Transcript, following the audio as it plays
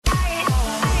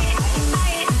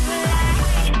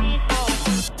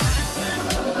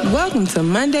Welcome to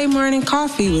Monday Morning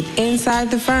Coffee with Inside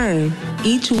the Firm.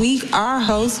 Each week, our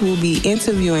hosts will be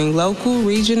interviewing local,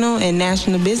 regional, and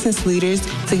national business leaders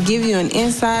to give you an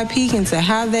inside peek into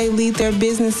how they lead their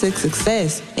business to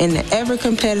success in the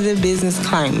ever-competitive business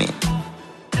climate.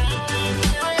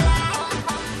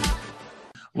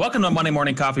 Welcome to Monday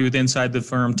Morning Coffee with Inside the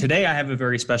Firm. Today, I have a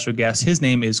very special guest. His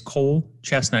name is Cole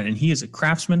Chestnut, and he is a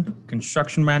craftsman,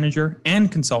 construction manager, and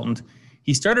consultant.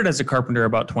 He started as a carpenter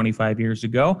about 25 years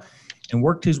ago and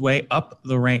worked his way up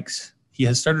the ranks. He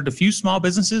has started a few small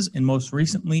businesses and most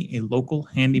recently a local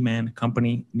handyman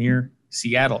company near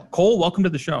Seattle. Cole, welcome to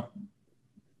the show.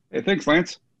 Hey, thanks,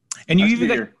 Lance. And you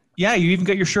even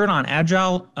got your shirt on,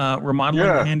 Agile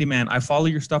Remodeling Handyman. I follow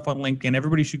your stuff on LinkedIn.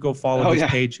 Everybody should go follow his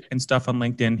page and stuff on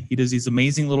LinkedIn. He does these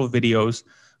amazing little videos.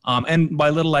 And by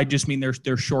little, I just mean they're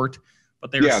short,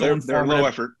 but they're they're low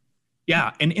effort.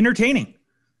 Yeah, and entertaining.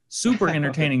 Super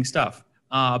entertaining stuff.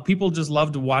 People just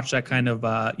love to watch that kind of,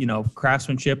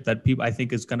 craftsmanship that people, I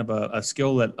think is kind of a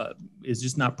skill that is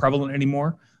just not prevalent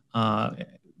anymore. As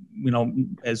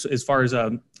far as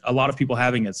a lot of people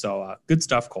having it. So good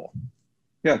stuff, Cole.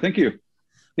 Yeah, thank you.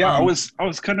 Yeah, I was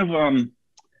kind of,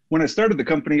 when I started the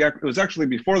company, it was actually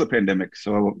before the pandemic.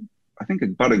 So I think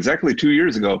about exactly 2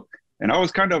 years ago. And I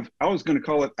was going to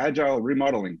call it Agile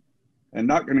Remodeling and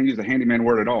not going to use the handyman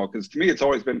word at all. Because to me, it's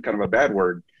always been kind of a bad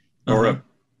word. Or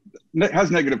it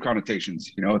has negative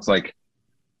connotations. You know, it's like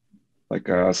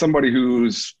somebody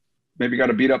who's maybe got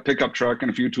a beat up pickup truck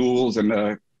and a few tools and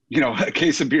a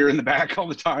case of beer in the back all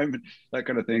the time, and that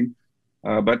kind of thing.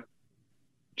 But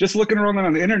just looking around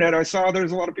on the internet, I saw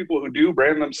there's a lot of people who do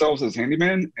brand themselves as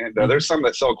handyman, and there's some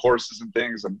that sell courses and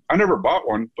things. And I never bought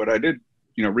one, but I did,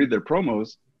 read their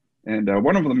promos. And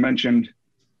one of them mentioned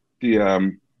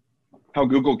the how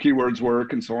Google keywords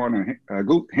work and so on. And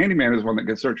Google handyman is one that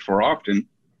gets searched for often,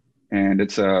 and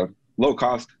it's a low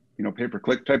cost,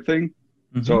 pay-per-click type thing.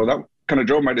 Mm-hmm. So that kind of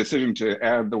drove my decision to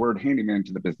add the word handyman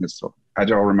to the business. So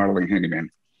Agile Remodeling Handyman.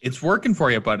 It's working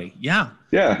for you, buddy. Yeah.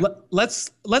 Yeah. Let's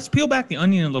peel back the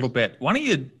onion a little bit. Why don't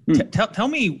you tell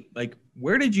me, like,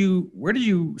 where did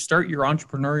you start your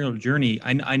entrepreneurial journey?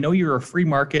 I know you're a free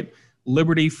market,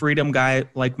 liberty, freedom guy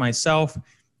like myself.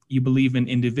 You believe in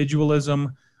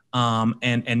individualism.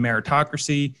 And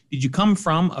meritocracy. Did you come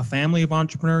from a family of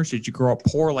entrepreneurs? Did you grow up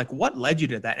poor? Like, what led you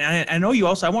to that? And I know I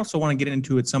also want to get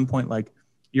into at some point, like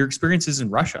your experiences in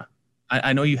Russia.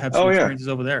 I know you have some experiences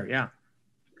over there. Yeah.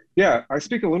 Yeah. I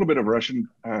speak a little bit of Russian,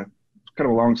 kind of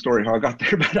a long story how I got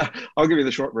there, but I'll give you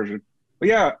the short version. But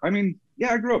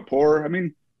I grew up poor. I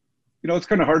mean, it's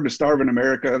kind of hard to starve in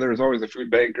America. There's always a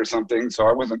food bank or something. So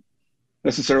I wasn't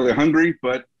necessarily hungry,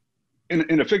 but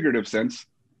in a figurative sense.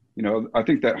 I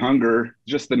think that hunger,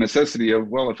 just the necessity of,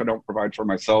 well, if I don't provide for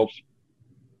myself,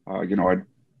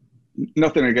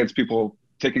 nothing against people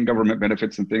taking government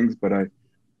benefits and things, but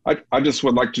I just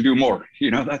would like to do more,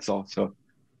 that's all. So,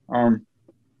 I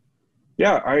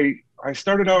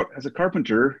started out as a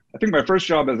carpenter. I think my first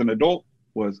job as an adult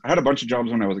I had a bunch of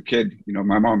jobs when I was a kid.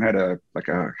 My mom had a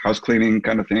house cleaning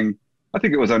kind of thing. I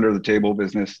think it was under the table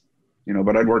business,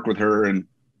 but I'd work with her and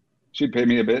she'd pay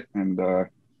me a bit, and,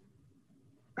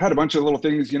 had a bunch of little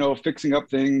things, fixing up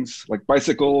things like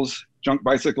bicycles, junk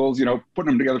bicycles,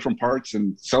 putting them together from parts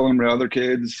and selling them to other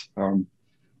kids. The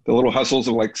little hustles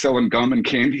of like selling gum and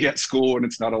candy at school and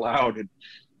it's not allowed. And,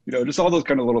 just all those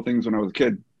kind of little things when I was a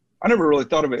kid. I never really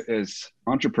thought of it as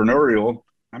entrepreneurial.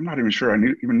 I'm not even sure I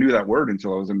even knew that word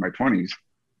until I was in my 20s.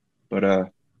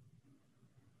 But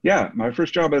my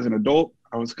first job as an adult,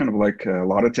 I was kind of like a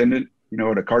lot attendant,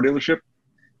 at a car dealership,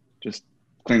 just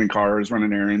cleaning cars,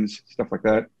 running errands, stuff like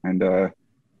that. And I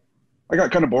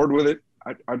got kind of bored with it.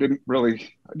 I didn't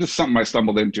really, just something I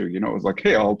stumbled into, it was like,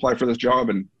 hey, I'll apply for this job,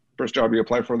 and first job you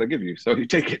apply for, they give you. So you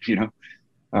take it,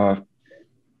 I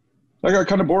got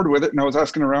kind of bored with it, and I was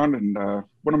asking around, and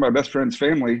one of my best friend's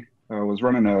family was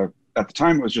running at the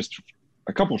time, it was just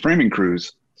a couple framing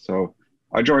crews. So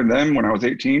I joined them when I was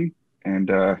 18,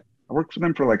 and I worked for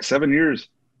them for like 7 years.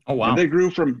 Oh, wow. And they grew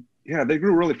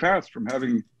really fast from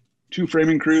having 2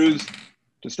 framing crews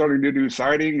to starting to do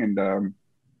siding. And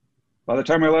by the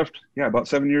time I left, about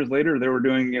 7 years later, they were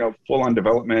doing, full-on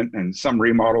development and some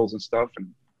remodels and stuff. And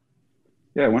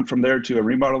I went from there to a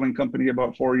remodeling company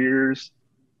about 4 years.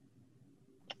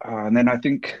 And then I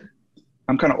think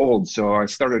I'm kind of old, so I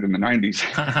started in the 90s,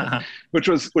 which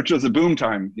was a boom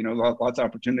time, lots of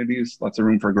opportunities, lots of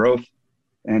room for growth.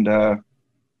 And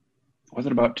was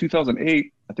it about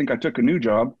 2008? I think I took a new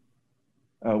job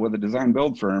with a design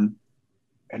build firm.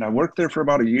 And I worked there for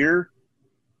about a year,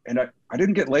 and I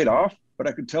didn't get laid off, but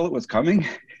I could tell it was coming.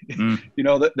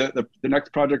 The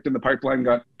next project in the pipeline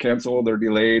got canceled or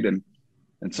delayed. And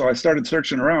And so I started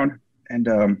searching around, and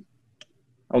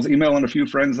I was emailing a few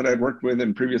friends that I'd worked with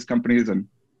in previous companies. And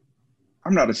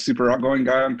I'm not a super outgoing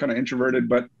guy. I'm kind of introverted,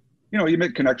 but you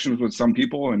make connections with some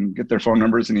people and get their phone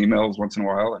numbers and emails once in a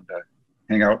while, and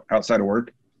hang out outside of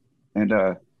work. And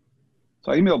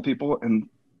so I emailed people, and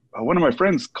one of my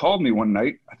friends called me one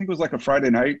night. I think it was like a Friday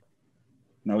night,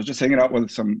 and I was just hanging out with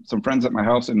some friends at my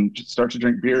house and just start to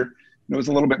drink beer. And it was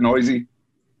a little bit noisy.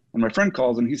 And my friend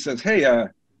calls and he says, "Hey,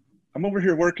 I'm over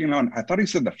here working on," I thought he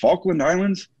said the Falkland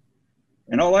Islands.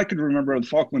 And all I could remember of the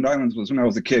Falkland Islands was when I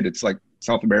was a kid. It's like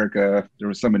South America. There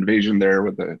was some invasion there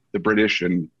with the British,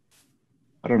 and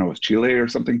I don't know, it was Chile or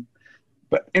something.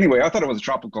 But anyway, I thought it was a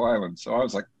tropical island. So I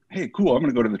was like, hey, cool, I'm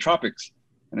going to go to the tropics.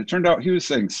 And it turned out he was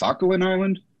saying Sakhalin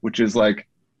Island, which is like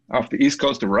off the east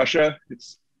coast of Russia.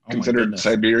 It's considered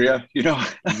Siberia, Yeah.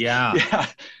 Yeah.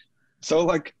 So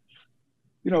like,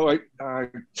 I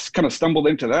just kind of stumbled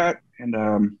into that.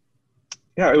 And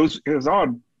yeah, it was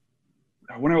odd.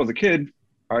 When I was a kid,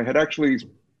 I had actually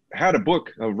had a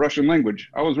book of Russian language.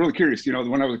 I was really curious,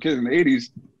 when I was a kid in the 80s,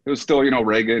 it was still,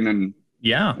 Reagan and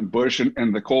Bush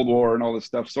and the Cold War and all this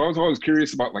stuff. So I was always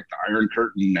curious about like the Iron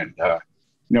Curtain and,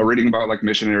 reading about like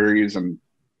missionaries. And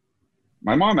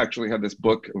my mom actually had this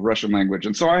book of Russian language.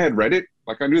 And so I had read it.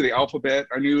 Like I knew the alphabet,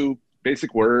 I knew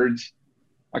basic words.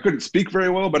 I couldn't speak very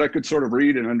well, but I could sort of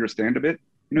read and understand a bit,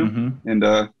 And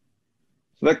so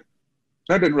that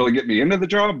didn't really get me into the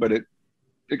job, but it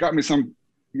got me some,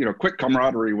 quick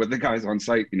camaraderie with the guys on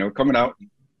site, coming out,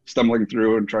 stumbling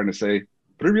through and trying to say,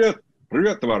 "Привет,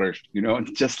 привет, товарищ,"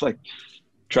 and just like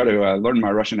try to learn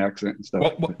my Russian accent and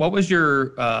stuff. What was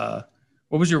your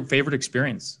favorite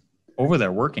experience over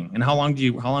there working, and how long did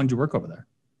you work over there?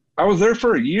 I was there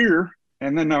for a year,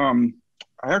 and then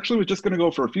I actually was just going to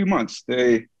go for a few months.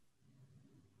 They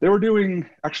were doing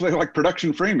actually like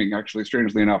production framing, actually,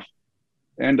 strangely enough.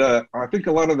 And I think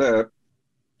a lot of the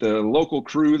local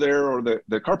crew there, or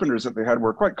the carpenters that they had,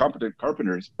 were quite competent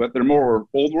carpenters, but they're more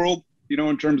old world,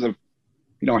 in terms of,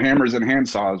 hammers and hand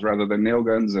saws rather than nail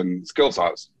guns and skill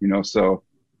saws, so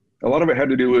a lot of it had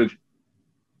to do with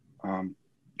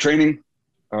training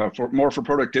for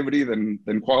productivity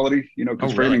than quality,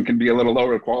 because framing can be a little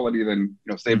lower quality than,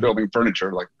 say, building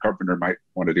furniture like a carpenter might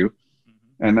want to do.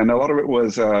 Mm-hmm. And then a lot of it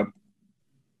was, I'm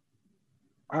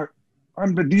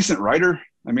a decent writer.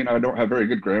 I mean, I don't have very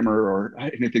good grammar or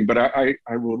anything, but I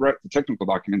will write the technical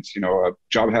documents,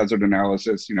 job hazard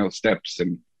analysis, steps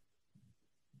and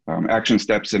action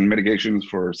steps and mitigations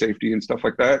for safety and stuff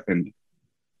like that. And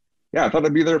yeah, I thought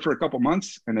I'd be there for a couple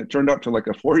months, and it turned out to like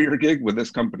a 4-year gig with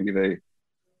this company. They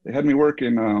had me work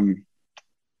in,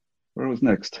 where was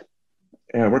next?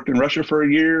 Yeah, I worked in Russia for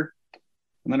a year,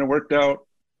 and then I worked out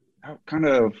kind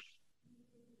of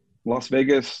Las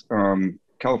Vegas,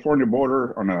 California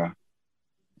border on a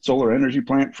solar energy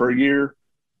plant for a year.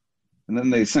 And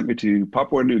then they sent me to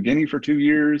Papua New Guinea for 2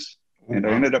 years. And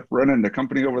I ended up running a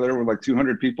company over there with like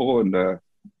 200 people. And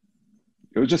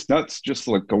it was just nuts, just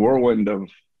like a whirlwind of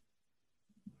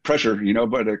pressure,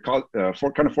 but it kind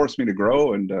of forced me to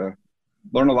grow and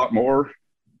learn a lot more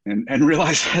and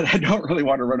realize that I don't really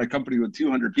want to run a company with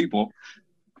 200 people.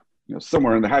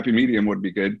 Somewhere in the happy medium would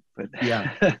be good. But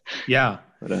yeah.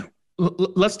 But,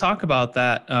 let's talk about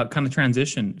that kind of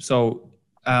transition. So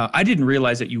I didn't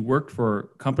realize that you worked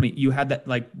for a company. You had that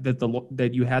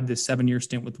that you had this 7-year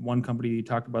stint with one company you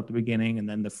talked about at the beginning, and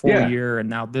then the 4-year, and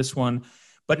now this one.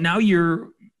 But now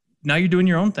you're doing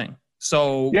your own thing.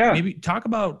 So maybe talk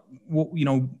about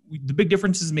the big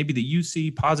differences, maybe that you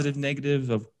see, positive, negative,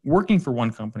 of working for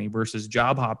one company versus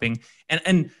job hopping,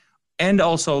 and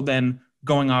also then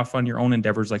going off on your own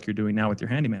endeavors like you're doing now with your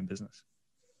handyman business.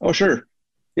 Oh, sure.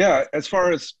 Yeah. As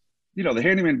far as, the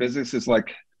handyman business is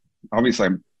like, obviously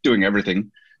I'm doing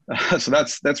everything. So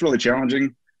that's really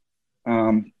challenging.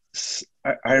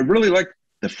 I really like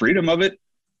the freedom of it.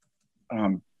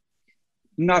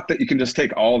 Not that you can just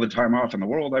take all the time off in the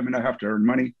world. I mean, I have to earn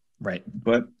money. Right.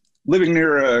 But living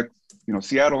near,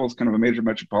 Seattle is kind of a major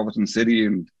metropolitan city,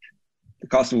 and the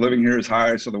cost of living here is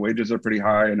high. So the wages are pretty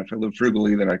high. And if I live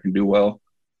frugally, then I can do well.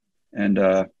 And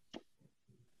I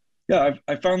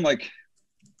found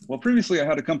previously I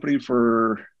had a company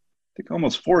for, I think,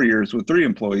 almost 4 years with 3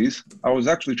 employees. I was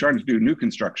actually trying to do new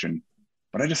construction,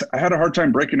 but I had a hard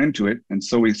time breaking into it. And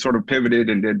so we sort of pivoted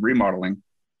and did remodeling.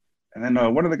 And then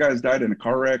one of the guys died in a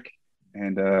car wreck,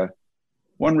 and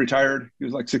one retired. He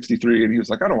was like 63, and he was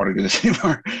like, I don't want to do this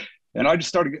anymore. And I just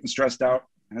started getting stressed out,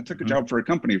 and I took a job for a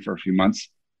company for a few months.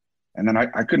 And then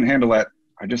I couldn't handle that.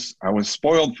 I was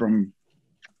spoiled from,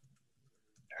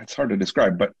 it's hard to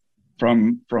describe, but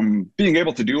from being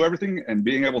able to do everything and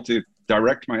being able to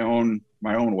direct my own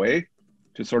way.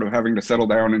 to sort of having to settle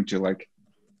down into like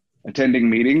attending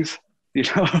meetings, you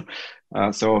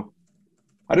know. So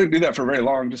I didn't do that for very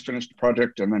long, just finished the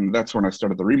project. And then that's when I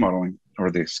started the remodeling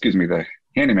the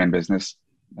handyman business.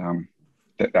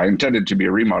 That I intended to be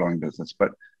a remodeling business,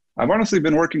 but I've honestly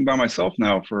been working by myself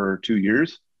now for 2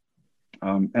 years.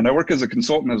 And I work as a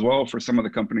consultant as well for some of the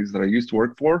companies that I used to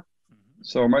work for.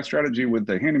 So my strategy with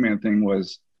the handyman thing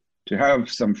was to have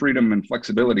some freedom and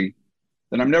flexibility.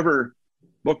 That I'm never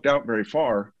booked out very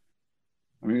far.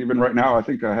 I mean, even right now, I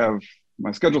think I have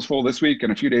my schedule's full this week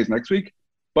and a few days next week,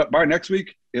 but by next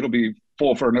week, it'll be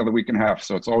full for another week and a half.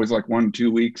 So it's always like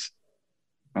 1-2 weeks.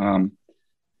 And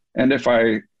if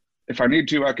I need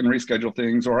to, I can reschedule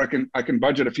things, or I can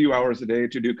budget a few hours a day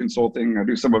to do consulting. I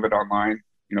do some of it online,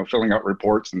 you know, filling out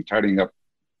reports and tidying up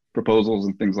proposals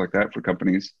and things like that for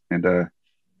companies. And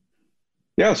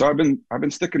yeah, so I've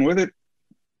been sticking with it.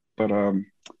 But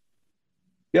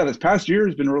yeah, this past year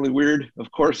has been really weird, of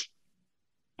course.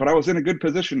 But I was in a good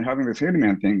position having this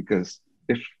handyman thing, because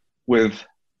I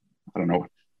don't know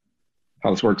how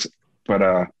this works,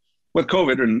 but with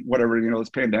COVID and whatever, you know, this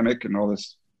pandemic and all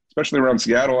this, especially around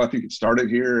Seattle, I think it started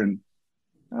here, and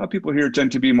people here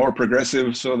tend to be more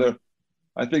progressive. So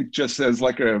I think just as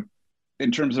like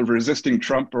in terms of resisting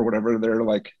Trump or whatever, they're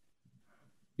like,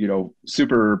 you know,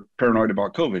 super paranoid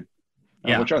about COVID,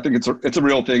 which I think it's a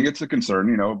real thing. It's a concern,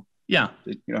 you know. Yeah.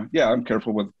 You know, yeah, I'm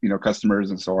careful with, you know, customers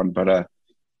and so on, but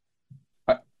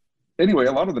anyway,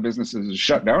 a lot of the businesses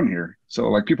shut down here. So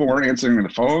like people weren't answering the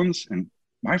phones, and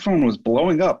my phone was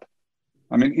blowing up.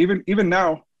 I mean, even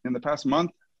now in the past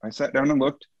month, I sat down and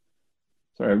looked.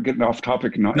 Sorry, I'm getting off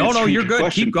topic. And no, you're good.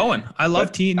 Question. Keep going. I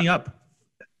love teeing you up.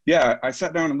 Yeah, I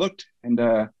sat down and looked, and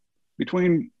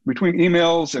between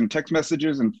emails and text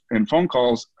messages and phone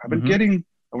calls, I've been getting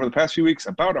over the past few weeks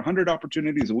about 100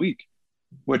 opportunities a week,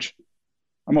 which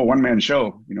I'm a one-man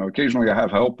show. You know, occasionally I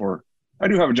have help, or I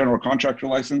do have a general contractor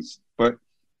license,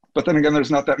 but then again,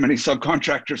 there's not that many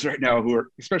subcontractors right now who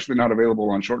are especially not available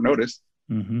on short notice.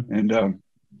 And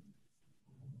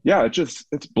yeah,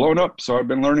 it's blown up. So I've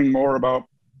been learning more about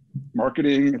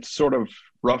marketing. It's sort of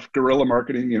rough guerrilla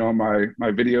marketing, you know, my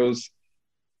videos.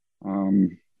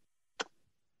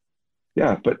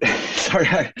 Yeah, but sorry,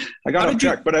 I got off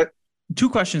track, but two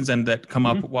questions then that come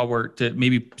up while we're to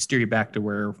maybe steer you back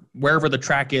to wherever the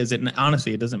track is. And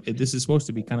honestly, this is supposed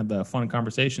to be kind of the fun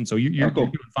conversation. So you're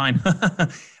doing fine.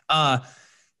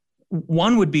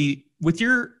 One would be, with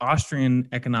your Austrian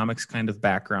economics kind of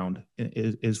background,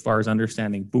 as far as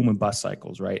understanding boom and bust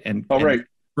cycles, right? And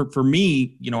for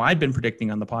me, you know, I'd been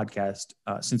predicting on the podcast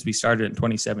since we started in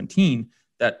 2017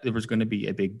 that there was going to be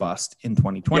a big bust in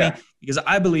 2020 because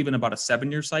I believe in about a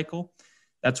 7-year cycle.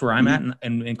 That's where I'm at.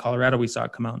 And in Colorado, we saw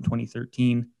it come out in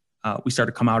 2013. We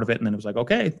started to come out of it, and then it was like,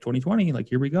 okay, 2020, like,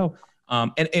 here we go.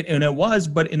 And it was,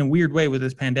 but in a weird way with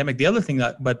this pandemic. The other thing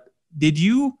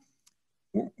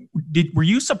were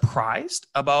you surprised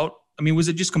about, I mean, was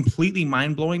it just completely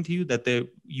mind blowing to you that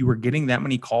you were getting that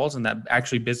many calls and that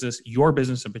actually your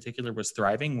business in particular was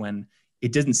thriving when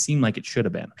it didn't seem like it should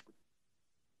have been?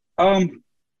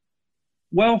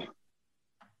 Well,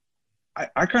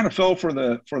 I kind of fell for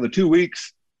the 2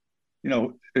 weeks, you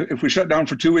know, if we shut down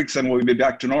for 2 weeks, then we'll be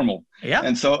back to normal. Yeah.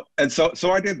 And so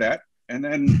I did that. And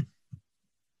then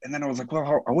I was like,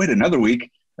 well, I'll wait another week.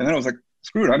 And then I was like,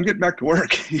 screw it, I'm getting back to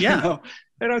work. You know?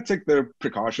 And I take the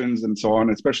precautions and so on,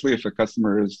 especially if a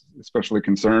customer is especially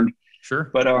concerned.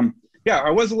 Sure. But yeah, I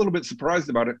was a little bit surprised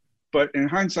about it. But in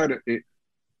hindsight, it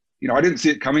you know, I didn't see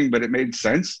it coming, but it made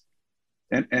sense.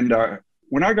 And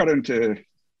when I got into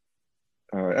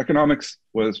economics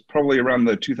was probably around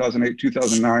the 2008,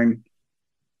 2009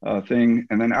 thing.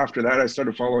 And then after that, I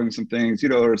started following some things, you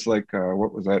know, there's like,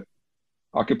 what was that?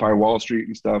 Occupy Wall Street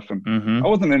and stuff. And I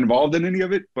wasn't involved in any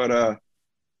of it, but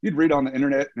you'd read on the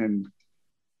internet and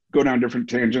go down different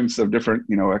tangents of different,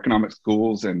 you know, economic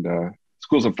schools and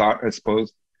schools of thought, I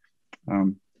suppose.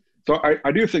 So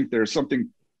I do think there's something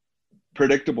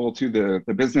predictable to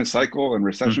the business cycle and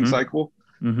recession cycle.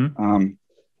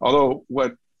 Although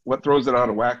what throws it out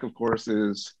of whack, of course,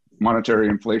 is monetary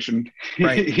inflation.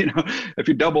 Right. You know, if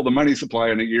you double the money supply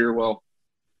in a year, well,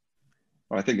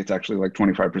 I think it's actually like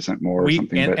 25% more or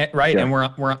something. And it's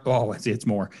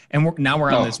more. And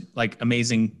we're on this like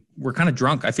amazing, we're kind of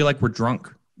drunk. I feel like we're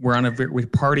drunk. We're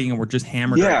partying and we're just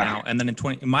hammered right now. And then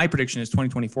my prediction is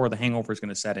 2024, the hangover is going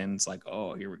to set in. It's like,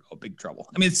 oh, here we go. Big trouble.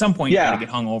 I mean, at some point you got to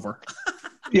get hungover.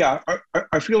 Yeah.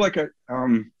 I feel like a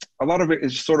lot of it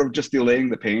is sort of just delaying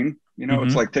the pain. You know,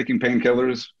 it's like taking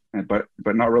painkillers, but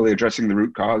not really addressing the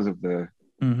root cause of the,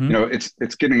 you know,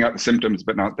 it's getting out the symptoms,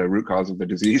 but not the root cause of the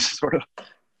disease, sort of.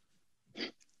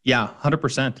 Yeah,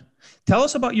 100%. tell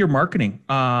us about your marketing.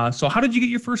 So how did you get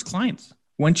your first clients?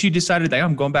 Once you decided that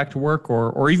I'm going back to work,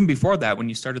 or even before that, when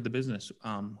you started the business?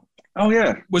 Oh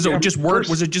yeah. Was it just word? First,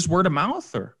 Was it just word of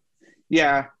mouth, or?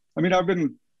 yeah. I mean, I've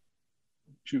been,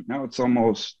 now it's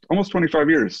almost 25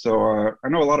 years. So I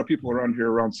know a lot of people around here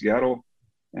around Seattle,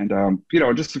 and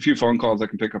just a few phone calls, I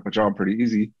can pick up a job pretty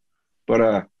easy.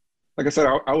 But like I said,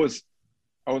 I was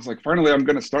like, finally, I'm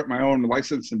going to start my own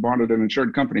licensed and bonded and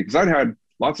insured company, because I'd had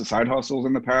lots of side hustles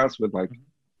in the past with like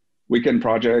weekend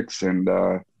projects and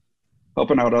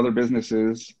helping out other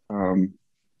businesses. And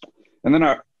then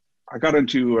I got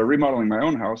into remodeling my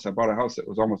own house. I bought a house that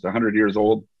was almost 100 years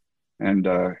old, and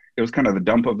it was kind of the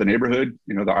dump of the neighborhood,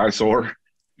 the eyesore.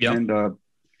 Yeah. And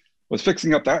was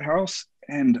fixing up that house,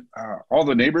 and all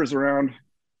the neighbors around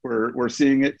were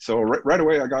seeing it. So right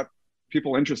away, I got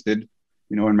people interested,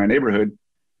 in my neighborhood.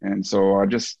 And so I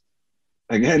just,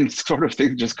 again, sort of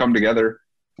things just come together.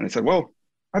 And I said, well,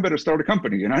 I better start a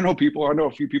company. And I know a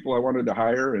few people I wanted to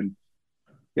hire. And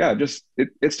yeah, just,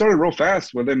 it started real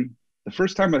fast. Within the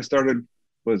first time I started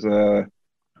was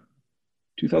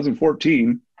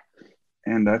 2014.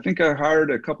 And I think I hired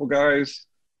a couple guys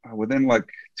within like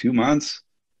 2 months.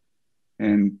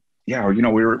 And yeah, we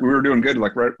were doing good,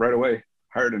 like right away.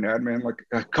 Hired an admin like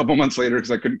a couple months later,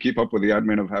 because I couldn't keep up with the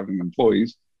admin of having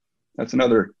employees. That's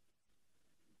another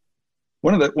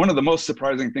one of the most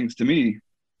surprising things to me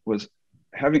was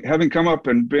having come up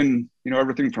and been,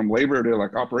 everything from labor to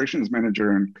like operations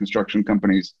manager in construction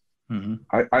companies. Mm-hmm.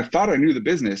 I thought I knew the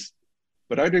business,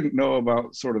 but I didn't know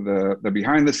about sort of the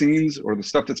behind the scenes or the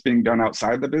stuff that's being done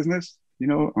outside the business.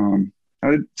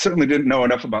 I certainly didn't know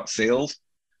enough about sales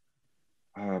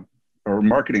or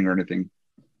marketing or anything.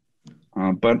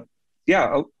 But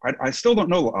yeah, I still don't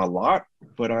know a lot,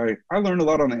 but I learned a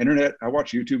lot on the internet. I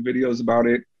watched YouTube videos about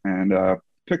it, and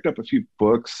picked up a few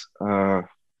books.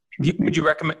 Would you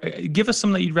recommend, give us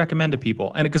some that you'd recommend to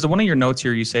people? And because one of your notes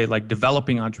here, you say like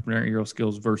developing entrepreneurial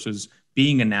skills versus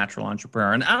being a natural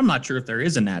entrepreneur. And I'm not sure if there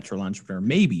is a natural entrepreneur,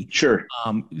 maybe. Sure.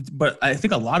 But I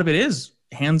think a lot of it is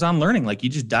hands-on learning. Like you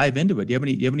just dive into it. Do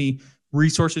you have any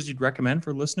resources you'd recommend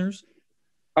for listeners?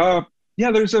 Yeah,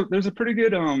 there's a pretty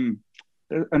good,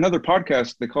 another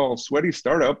podcast they call Sweaty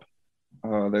Startup.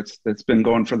 That's been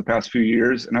going for the past few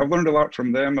years. And I've learned a lot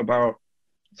from them about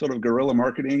sort of guerrilla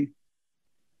marketing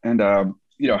and,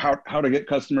 how to get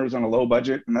customers on a low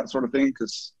budget and that sort of thing.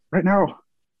 Because right now,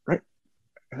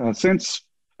 since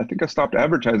I think I stopped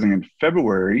advertising in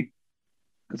February,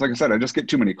 because like I said, I just get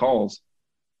too many calls,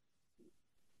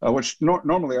 which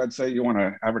normally I'd say you want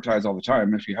to advertise all the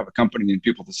time if you have a company and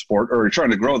people to support, or you're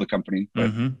trying to grow the company.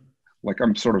 But like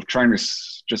I'm sort of trying to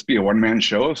just be a one-man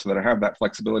show so that I have that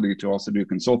flexibility to also do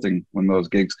consulting when those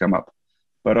gigs come up.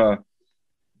 But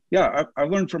yeah, I've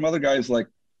learned from other guys like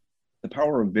the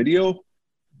power of video.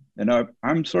 And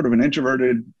I'm sort of an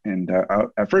introverted, and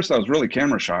at first I was really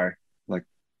camera shy. Like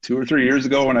 2 or 3 years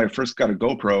ago when I first got a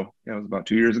GoPro, it was about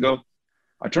 2 years ago,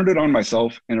 I turned it on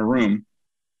myself in a room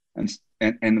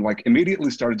and like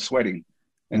immediately started sweating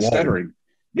and stuttering.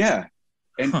 Yeah.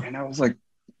 And I was like,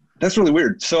 that's really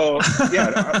weird. So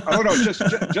yeah, I don't know,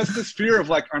 just this fear of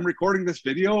like, I'm recording this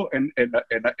video and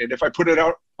if I put it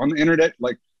out on the internet,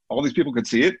 like all these people could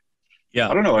see it. Yeah.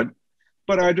 I don't know.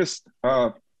 But I just,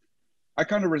 I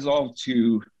kind of resolved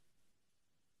to,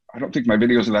 I don't think my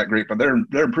videos are that great, but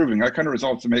they're improving. I kind of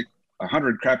resolved to make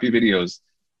 100 crappy videos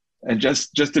and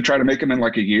just to try to make them in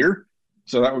like a year.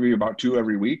 So that would be about 2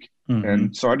 every week. Mm-hmm.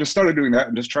 And so I just started doing that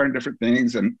and just trying different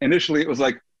things. And initially it was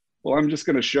like, well, I'm just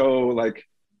going to show like,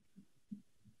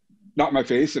 not my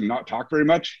face and not talk very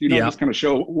much, just kind of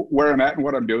show where I'm at and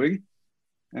what I'm doing.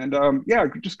 And yeah,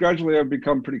 just gradually I've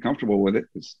become pretty comfortable with it.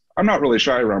 I'm not really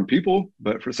shy around people,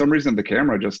 but for some reason the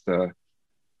camera just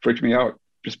freaked me out.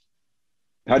 Just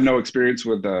had no experience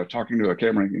with talking to a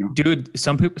camera, Dude,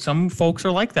 some folks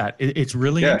are like that. It's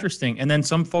really interesting. And then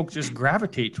some folks just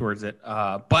gravitate towards it.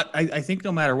 But I think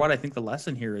no matter what, I think the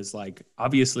lesson here is like,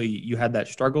 obviously you had that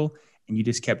struggle and you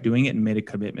just kept doing it and made a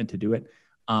commitment to do it.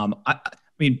 I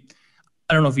mean,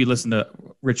 I don't know if you listen to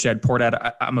Rich Dad Poor Dad.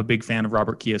 I'm a big fan of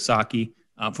Robert Kiyosaki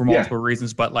for multiple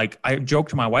reasons. But like I joke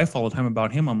to my wife all the time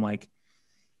about him. I'm like,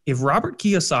 if Robert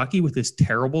Kiyosaki with his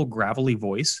terrible gravelly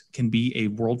voice can be a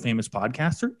world famous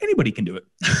podcaster, anybody can do it.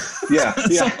 Yeah.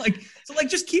 So like,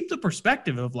 just keep the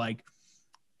perspective of like,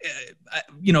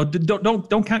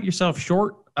 don't count yourself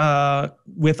short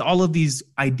with all of these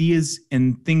ideas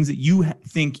and things that you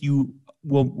think you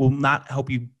will not help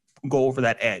you go over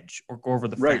that edge or go over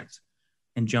the fence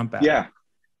and jump at it.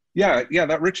 Yeah.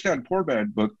 That Rich Dad Poor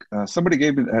Dad book, somebody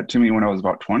gave that to me when I was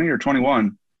about 20 or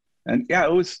 21. And yeah,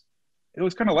 it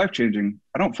was kind of life changing.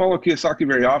 I don't follow Kiyosaki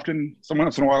very often. Some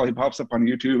once in a while he pops up on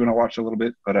YouTube and I'll watch a little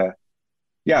bit. But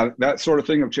yeah, that sort of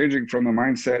thing of changing from the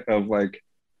mindset of like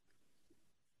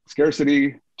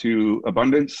scarcity to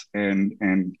abundance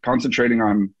and concentrating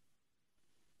on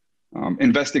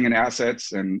investing in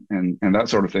assets and that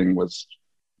sort of thing was,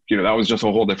 that was just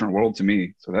a whole different world to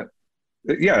me. So that,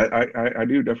 yeah, I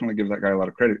do definitely give that guy a lot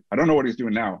of credit. I don't know what he's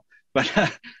doing now, but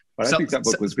I think that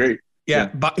book was great. Yeah,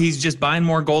 but he's just buying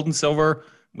more gold and silver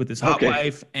with his hot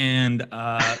wife and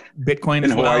Bitcoin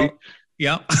as well. Hawaii.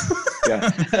 Yeah. Yeah.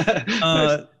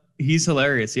 Nice. He's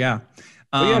hilarious. Yeah.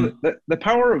 The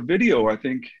power of video, I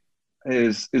think,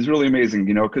 is really amazing,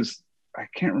 because I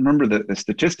can't remember the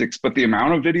statistics, but the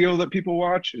amount of video that people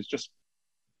watch is just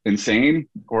insane,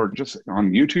 or just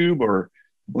on YouTube or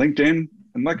LinkedIn.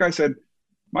 And like I said,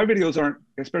 my videos aren't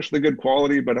especially good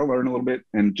quality, but I learn a little bit,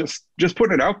 and just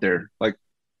putting it out there. Like,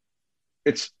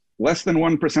 it's less than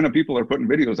 1% of people are putting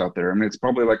videos out there. I mean, it's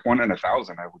probably like 1 in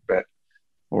 1,000, I would bet,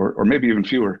 or maybe even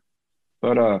fewer.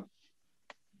 But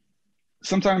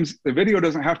sometimes the video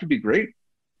doesn't have to be great,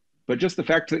 but just the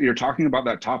fact that you're talking about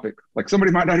that topic, like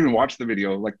somebody might not even watch the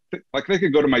video. Like they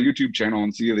could go to my YouTube channel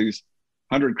and see these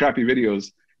 100 crappy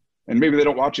videos, and maybe they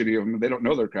don't watch any of them. They don't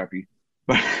know they're crappy,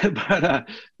 but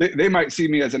they might see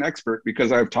me as an expert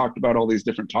because I've talked about all these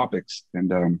different topics.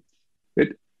 And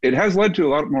it has led to a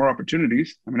lot more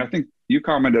opportunities. I mean, I think you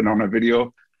commented on a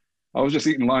video. I was just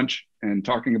eating lunch and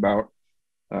talking about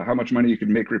how much money you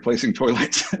can make replacing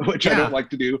toilets, which I don't like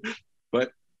to do,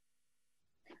 but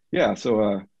yeah.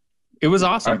 So it was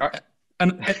awesome.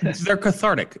 And they're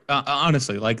cathartic,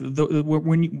 honestly. Like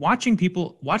when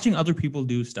watching other people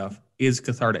do stuff is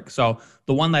cathartic. So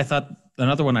the one that I thought,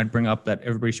 another one I'd bring up that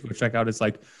everybody should go check out is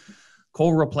like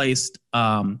Cole replaced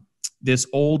this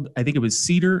old, I think it was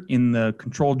cedar in the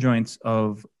control joints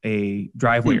of a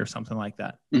driveway or something like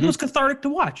that. Mm-hmm. It was cathartic to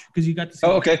watch because you got to see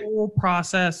the whole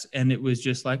process, and it was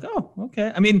just like, oh,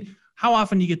 okay. I mean, how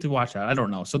often do you get to watch that? I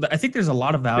don't know. So I think there's a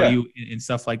lot of value in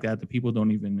stuff like that people don't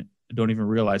even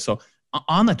realize. So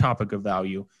on the topic of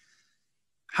value,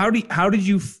 how did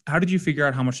you figure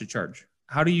out how much to charge?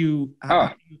 How do you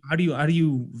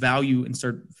value and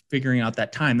start figuring out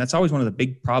that time? That's always one of the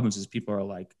big problems is people are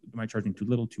like, am I charging too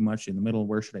little, too much, in the middle?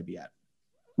 Where should I be at?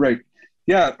 Right.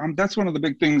 Yeah. That's one of the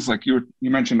big things. Like you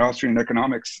mentioned Austrian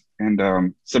economics,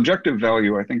 and subjective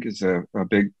value, I think, is a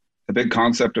big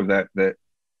concept of that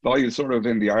value is sort of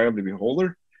in the eye of the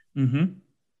beholder. Mm-hmm.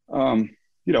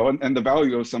 And the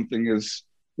value of something is,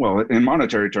 well, in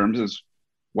monetary terms, is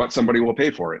what somebody will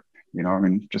pay for it. I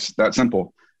mean, just that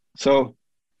simple. So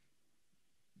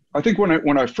I think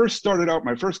when I first started out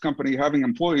my first company having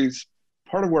employees,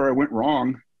 part of where I went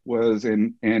wrong was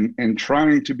in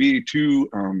trying to be too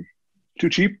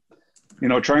cheap,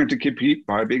 trying to compete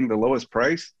by being the lowest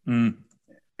price.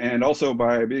 And also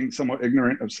by being somewhat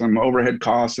ignorant of some overhead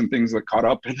costs and things that caught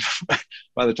up. And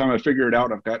by the time I figure it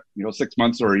out, I've got 6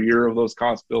 months or a year of those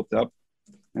costs built up,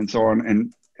 and so on.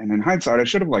 And in hindsight, I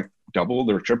should have like doubled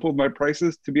or tripled my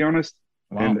prices, to be honest.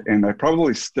 Wow. And I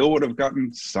probably still would have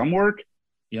gotten some work.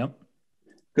 Yep.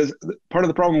 Because part of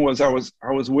the problem was I was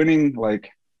winning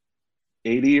like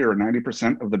 80 or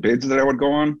 90% of the bids that I would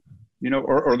go on,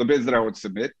 or the bids that I would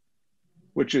submit,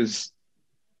 which is,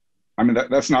 I mean,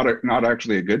 that's not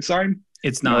actually a good sign.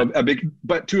 It's not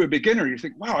but to a beginner, you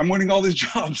think, wow, I'm winning all these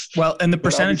jobs. Well, and the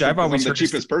percentage I've always heard, the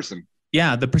cheapest person.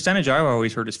 Yeah, the percentage I've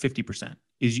always heard is 50%.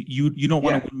 Is you don't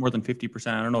want to win more than 50%.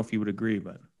 I don't know if you would agree,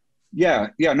 but yeah.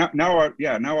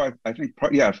 Now I think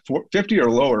 50 or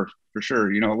lower for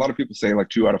sure. A lot of people say like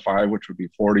 2 out of 5, which would be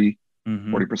 40%.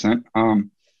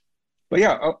 But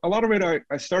yeah, a lot of it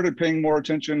I started paying more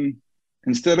attention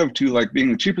instead of to like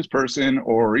being the cheapest person,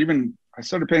 or even I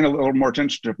started paying a little more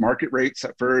attention to market rates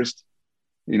at first.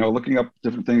 Looking up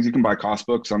different things. You can buy cost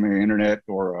books on the internet,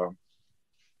 or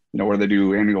where they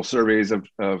do annual surveys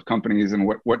of companies and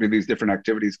what do these different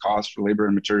activities cost for labor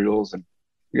and materials, and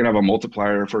you can have a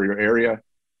multiplier for your area.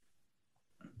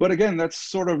 But again, that's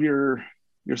sort of you're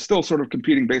still sort of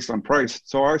competing based on price.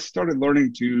 So I started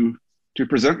learning to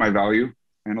present my value,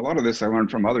 and a lot of this I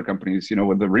learned from other companies.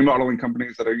 With the remodeling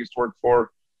companies that I used to work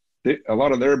for, a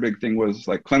lot of their big thing was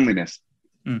like cleanliness,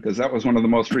 because that was one of the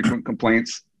most frequent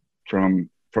complaints from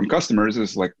customers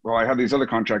is like, well, I have these other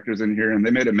contractors in here and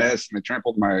they made a mess and they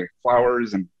trampled my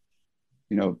flowers and,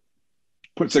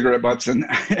 put cigarette butts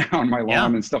on my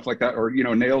lawn and stuff like that, or,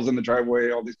 nails in the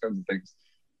driveway, all these kinds of things.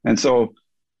 And so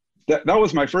that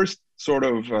was my first sort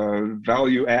of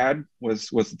value add was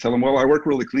to tell them, well, I work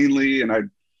really cleanly. And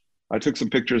I took some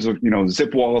pictures of,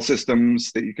 zip wall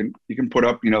systems that you can put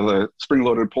up, the spring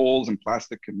loaded poles and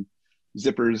plastic and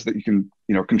zippers that you can,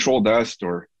 control dust,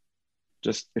 or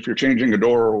just if you're changing a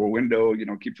door or a window,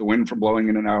 keep the wind from blowing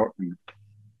in and out, and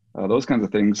those kinds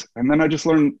of things. And then I just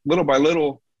learned little by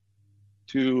little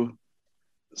to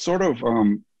sort of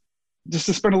just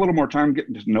to spend a little more time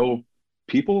getting to know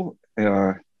people,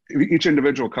 each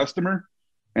individual customer,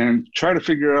 and try to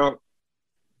figure out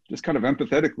just kind of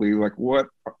empathetically, like what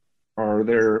are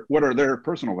their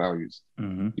personal values?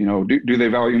 Do they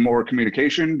value more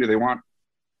communication? Do they want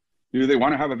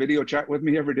to have a video chat with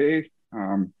me every day?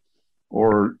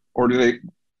 Or do they,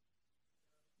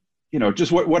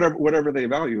 just whatever they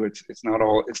value? It's not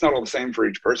all the same for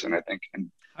each person, I think.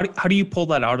 And how do you pull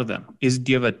that out of them? Do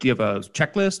you have a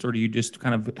checklist, or do you just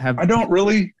kind of have? I don't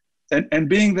really, and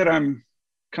being that I'm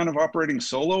kind of operating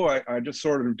solo, I just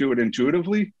sort of do it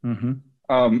intuitively.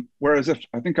 Whereas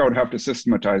I think I would have to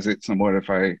systematize it somewhat if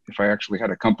I actually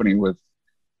had a company with,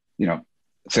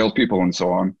 salespeople and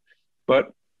so on.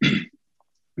 But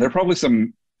there are probably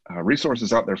some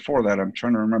resources out there for that. I'm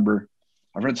trying to remember.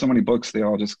 I've read so many books; they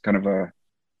all just kind of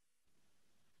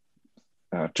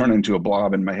turn into a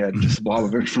blob in my head, just a blob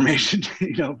of information,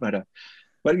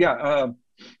 But yeah,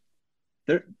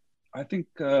 there. I think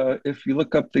if you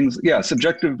look up things,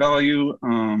 subjective value.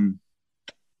 I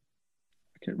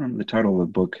can't remember the title of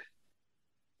the book,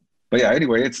 but yeah.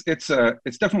 Anyway, it's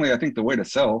definitely, I think, the way to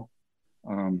sell.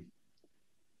 And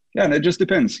it just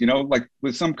depends, like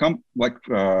with some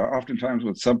oftentimes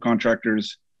with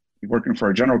subcontractors, working for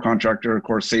a general contractor, of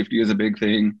course, safety is a big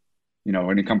thing.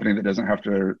 Any company that doesn't have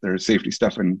their safety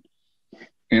stuff in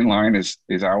line is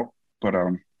out. But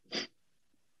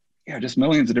just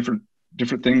millions of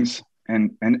different things,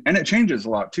 and it changes a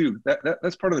lot too.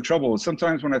 That's part of the trouble. Is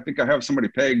sometimes when I think I have somebody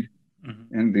pegged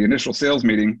in the initial sales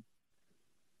meeting,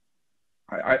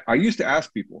 I used to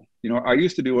ask people, I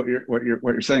used to do what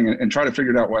you're saying and try to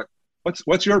figure out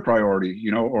what's your priority,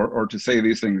 or to say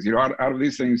these things, out of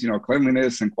these things,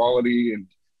 cleanliness and quality and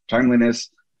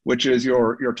timeliness, which is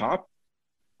your top.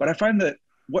 But I find that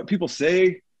what people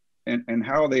say and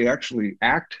how they actually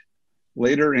act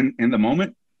later in the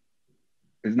moment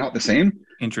is not the same.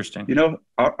 Interesting.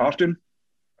 Often.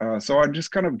 So I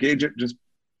just kind of gauge it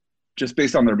just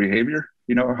based on their behavior,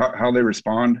 how they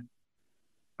respond.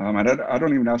 I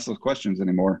don't even ask those questions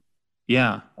anymore.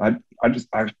 Yeah. I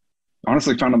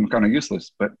honestly found them kind of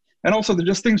useless, and also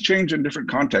just things change in different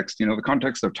contexts, the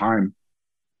context of time.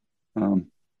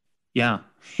 Yeah.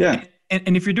 Yeah.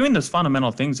 And if you're doing those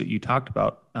fundamental things that you talked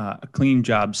about, a clean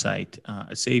job site,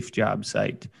 a safe job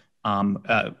site,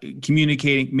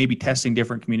 communicating, maybe testing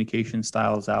different communication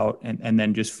styles out, and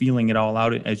then just feeling it all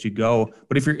out as you go.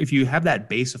 But if you have that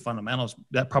base of fundamentals,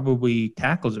 that probably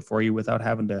tackles it for you without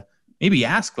having to maybe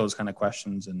ask those kind of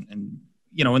questions and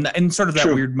in sort of that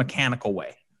True. weird mechanical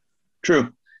way.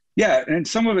 True. Yeah. And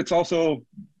some of it's also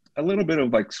a little bit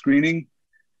of like screening,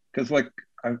 because like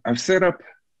I've set up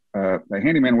a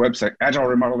handyman website,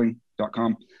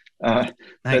 agileremodeling.com.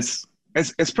 Nice.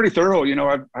 It's pretty thorough.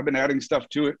 I've been adding stuff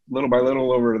to it little by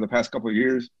little over the past couple of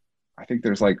years. I think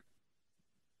there's like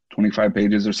 25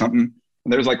 pages or something.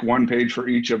 And there's like one page for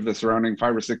each of the surrounding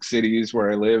 5 or 6 cities where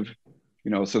I live,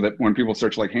 so that when people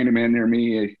search like handyman near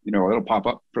me, it'll pop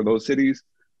up for those cities.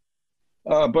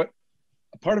 But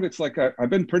part of it's like I've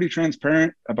been pretty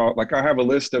transparent about, like, I have a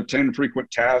list of 10 frequent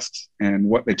tasks and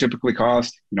what they typically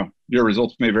cost. Your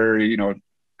results may vary,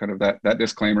 kind of that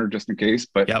disclaimer just in case.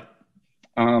 But yep.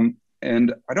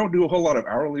 And I don't do a whole lot of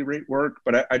hourly rate work,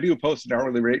 but I do post an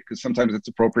hourly rate because sometimes it's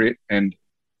appropriate. And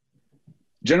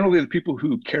generally the people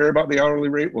who care about the hourly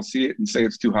rate will see it and say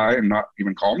it's too high and not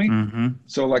even call me.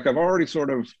 So like I've already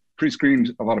sort of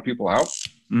pre-screened a lot of people out.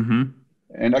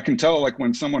 And I can tell, like,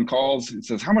 when someone calls and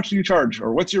says, how much do you charge?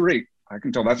 Or what's your rate? I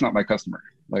can tell that's not my customer.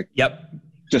 Like, yep.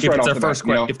 Just if right it's off their the first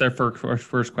bat, if their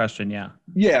first question. Yeah.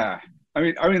 Yeah. I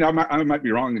mean, I might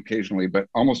be wrong occasionally, but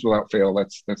almost without fail,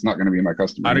 that's not going to be my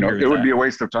customer. It would be a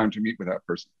waste of time to meet with that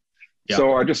person. Yep.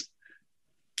 So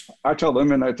I tell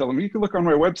them, you can look on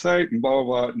my website and blah,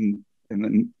 blah, blah. And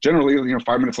then generally,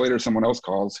 5 minutes later, someone else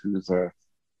calls who's,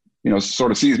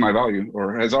 sort of sees my value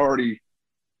or has already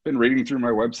been reading through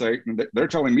my website, and they're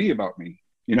telling me about me.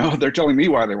 They're telling me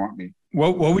why they want me.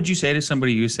 What would you say to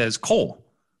somebody who says, Cole,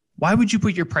 why would you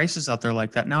put your prices out there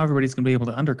like that? Now everybody's going to be able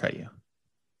to undercut you.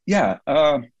 Yeah.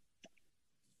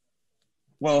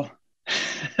 Well,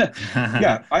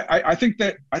 yeah, I think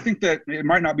that it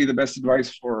might not be the best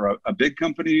advice for a big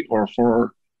company or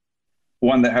for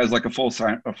one that has like a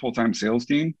full-time sales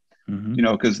team,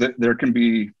 because it can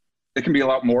be a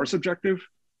lot more subjective,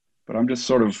 but I'm just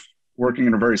sort of working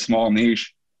in a very small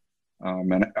niche.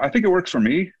 And I think it works for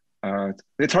me.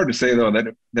 It's hard to say though,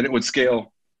 that it would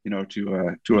scale,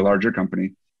 to a larger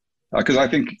company. Because I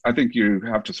think you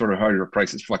have to sort of how your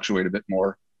prices fluctuate a bit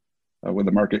more with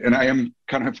the market. And I am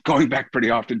kind of going back pretty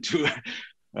often to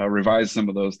revise some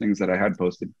of those things that I had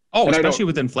posted. Oh, and especially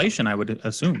with inflation, I would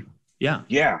assume. Yeah.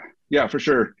 Yeah, for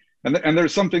sure. And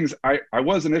there's some things I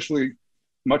was initially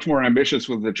much more ambitious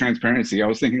with the transparency. I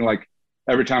was thinking like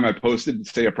every time I posted,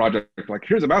 say a project, like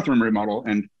here's a bathroom remodel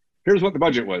and here's what the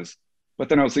budget was. But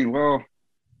then I was thinking, well,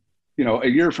 a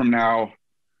year from now,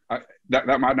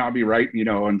 that might not be right,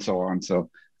 and so on. So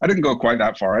I didn't go quite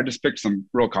that far. I just picked some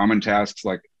real common tasks.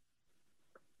 Like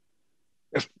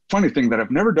a funny thing that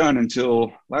I've never done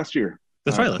until last year.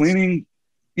 The toilets. Cleaning.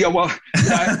 Yeah, well,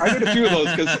 I did a few of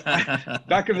those because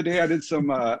back in the day I did some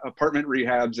apartment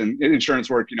rehabs and insurance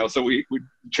work, so we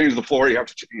change the floor. You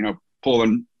have to, pull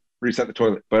and reset the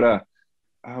toilet. But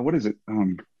what is it?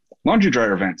 Laundry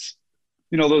dryer vents.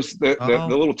 Those the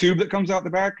little tube that comes out the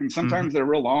back, and sometimes they're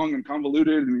real long and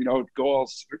convoluted, and go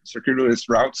all circuitous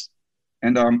routes.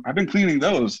 And I've been cleaning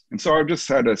those, and so I've just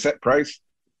had a set price,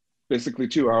 basically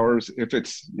 2 hours. If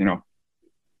it's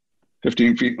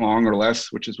 15 feet long or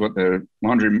less, which is what the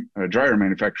laundry dryer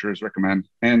manufacturers recommend.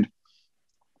 And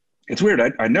it's weird.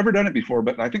 I'd never done it before,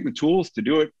 but I think the tools to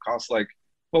do it cost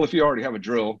if you already have a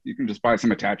drill, you can just buy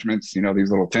some attachments,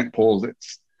 these little tent poles that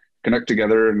connect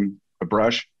together and a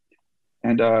brush.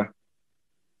 And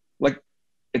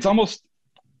it's almost,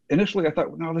 initially I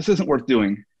thought, no, this isn't worth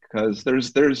doing because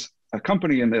there's a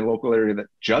company in the local area that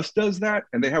just does that.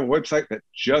 And they have a website that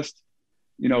just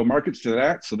markets to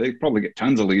that. So they probably get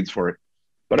tons of leads for it,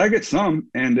 but I get some,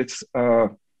 and it's a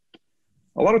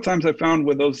lot of times I found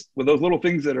with those little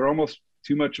things that are almost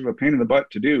too much of a pain in the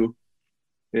butt to do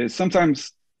is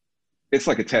sometimes it's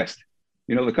like a test.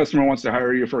 The customer wants to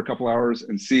hire you for a couple hours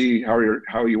and see how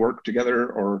you work together,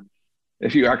 or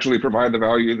if you actually provide the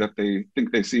value that they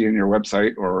think they see in your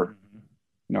website, or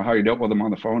how you dealt with them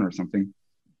on the phone or something.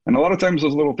 And a lot of times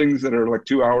those little things that are like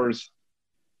 2 hours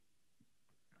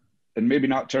and maybe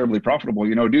not terribly profitable,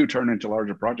 do turn into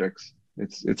larger projects.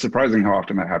 It's surprising how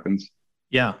often that happens.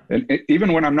 Yeah. And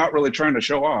even when I'm not really trying to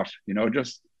show off,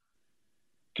 just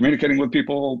communicating with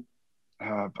people,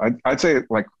 I'd say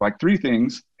like three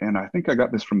things. And I think I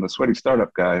got this from the Sweaty Startup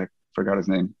guy. I forgot his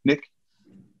name, Nick.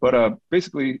 But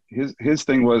basically his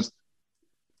thing was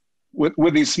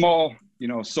with these small,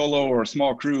 solo or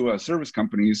small crew service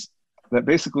companies, that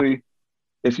basically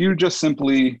if you just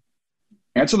simply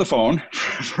answer the phone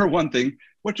for one thing,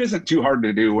 which isn't too hard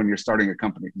to do when you're starting a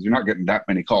company because you're not getting that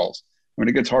many calls. I mean,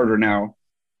 it gets harder now,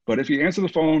 but if you answer the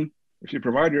phone, if you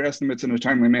provide your estimates in a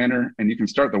timely manner, and you can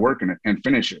start the work in it and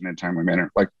finish it in a timely manner,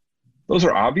 like those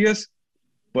are obvious,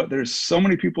 but there's so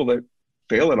many people that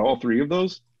fail at all three of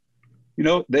those,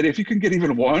 that if you can get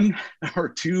even one or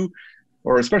two,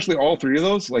 or especially all three of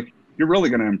those, like you're really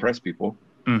going to impress people.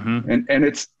 Mm-hmm. And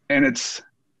it's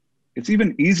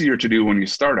even easier to do when you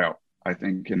start out, I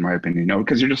think, in my opinion,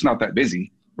 because you're just not that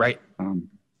busy. Right.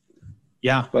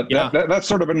 Yeah. But that's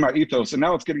sort of been my ethos. And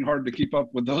now it's getting hard to keep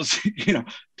up with those,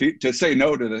 to say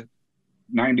no to the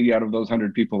 90 out of those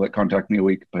 100 people that contact me a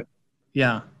week. But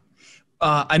yeah.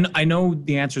 I know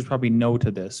the answer is probably no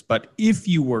to this, but if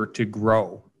you were to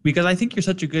grow, because I think you're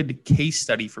such a good case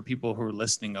study for people who are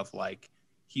listening of like,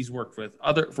 he's worked for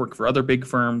other big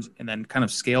firms and then kind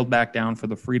of scaled back down for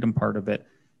the freedom part of it.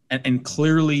 And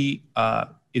clearly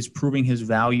is proving his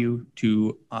value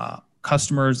to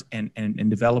customers and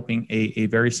developing a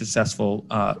very successful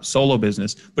solo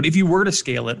business. But if you were to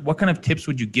scale it, what kind of tips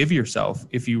would you give yourself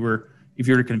if you were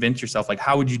to convince yourself, like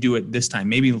how would you do it this time?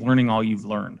 Maybe learning all you've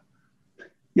learned.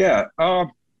 Yeah,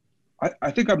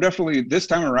 I think I'm definitely this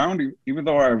time around, even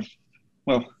though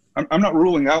I'm not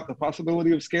ruling out the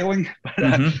possibility of scaling,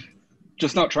 but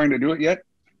just not trying to do it yet.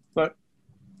 But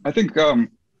I think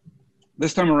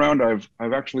this time around,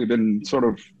 I've actually been sort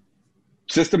of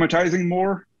systematizing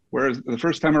more, whereas the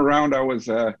first time around, I was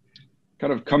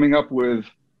kind of coming up with,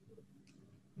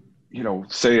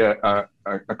 say a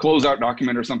closeout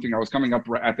document or something. I was coming up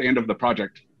at the end of the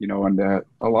project, and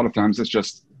a lot of times it's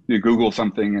just you Google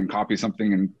something and copy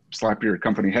something and slap your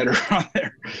company header on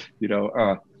there,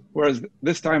 whereas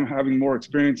this time, having more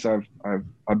experience,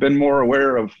 I've been more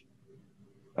aware of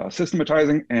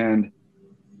systematizing. And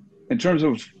in terms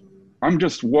of, I'm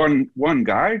just one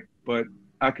guy, but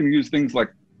I can use things like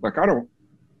I don't,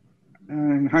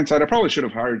 in hindsight, I probably should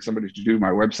have hired somebody to do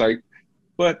my website,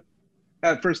 but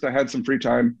at first I had some free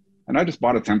time and I just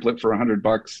bought a template for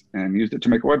 $100 and used it to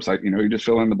make a website. You just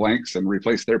fill in the blanks and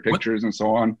replace their pictures and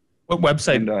so on. What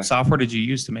website software did you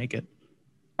use to make it?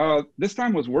 This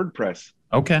time was WordPress.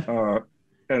 Okay.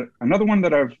 Another one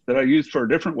that I used for a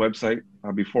different website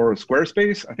before was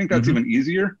Squarespace. I think that's even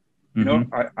easier. You know,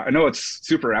 I know it's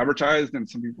super advertised and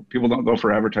some people don't go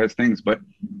for advertised things, but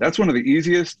that's one of the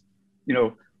easiest, you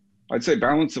know, I'd say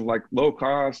balance of like low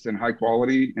cost and high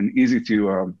quality and easy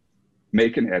to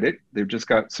make and edit. They've just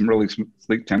got some really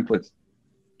sleek templates.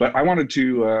 But I wanted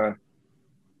to,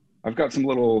 I've got some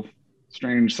little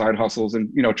strange side hustles and,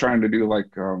 you know, trying to do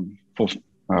like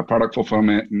product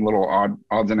fulfillment and little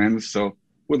odds and ends. So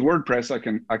with WordPress, I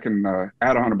can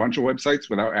add on a bunch of websites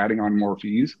without adding on more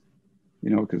fees, you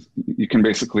know, because you can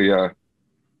basically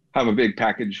have a big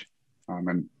package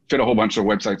and fit a whole bunch of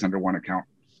websites under one account.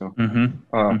 So,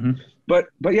 but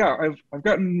yeah, I've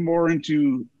gotten more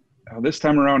into this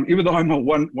time around, even though I'm a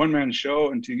one man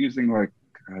show, into using like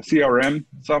CRM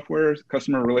software,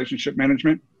 customer relationship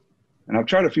management. And I've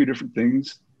tried a few different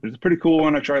things. There's a pretty cool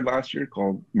one I tried last year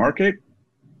called Markate.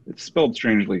 It's spelled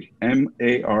strangely,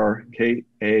 Markate.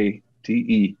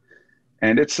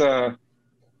 And it's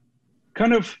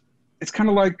kind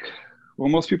of like, well,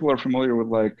 most people are familiar with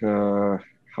like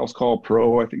House Call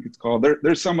Pro, I think it's called.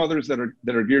 There's some others that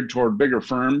are geared toward bigger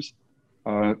firms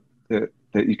that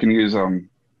you can use.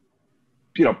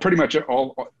 You know, pretty much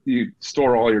you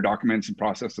store all your documents and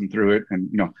process them through it. And,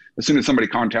 you know, as soon as somebody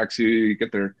contacts you, you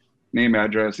get their name,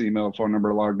 address, email, phone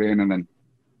number logged in. And then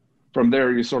from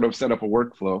there, you sort of set up a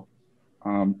workflow.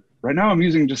 Right now I'm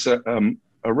using just a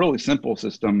really simple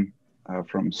system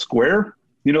from Square.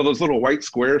 You know, those little white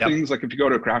square things, like if you go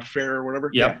to a craft fair or whatever.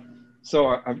 Yeah.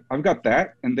 So I've got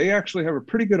that, and they actually have a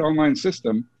pretty good online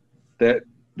system that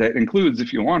includes,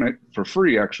 if you want it, for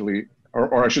free actually,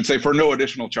 or I should say for no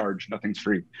additional charge, nothing's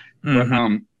free. But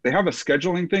they have a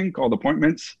scheduling thing called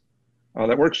Appointments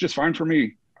that works just fine for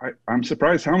me. I'm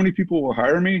surprised how many people will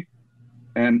hire me,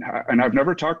 and I've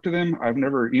never talked to them, I've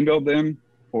never emailed them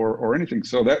or anything.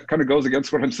 So that kind of goes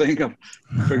against what I'm saying of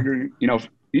figuring, you know,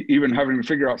 even having to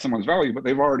figure out someone's value, but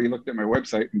they've already looked at my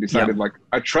website and decided like,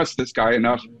 I trust this guy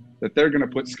enough that they're going to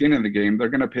put skin in the game. They're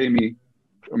going to pay me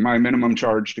my minimum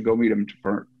charge to go meet them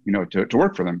to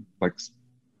work for them. Like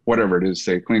whatever it is,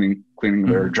 say cleaning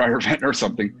their dryer vent or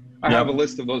something. I have a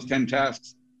list of those 10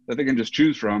 tasks that they can just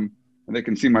choose from, and they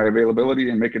can see my availability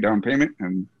and make a down payment.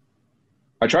 And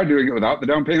I tried doing it without the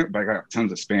down payment, but I got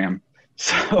tons of spam.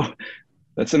 So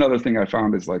that's another thing I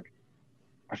found is like,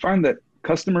 I find that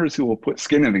customers who will put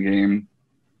skin in the game,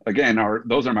 again,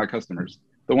 those are my customers.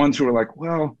 The ones who are like,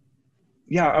 well,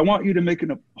 yeah, I want you to make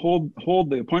hold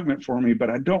the appointment for me, but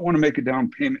I don't want to make a down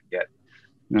payment yet.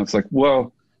 You know, it's like,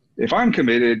 well, if I'm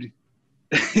committed,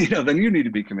 you know, then you need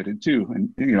to be committed too.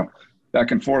 And, you know,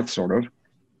 back and forth sort of.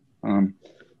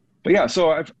 But yeah,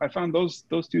 so I found those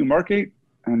two, Markate,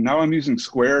 and now I'm using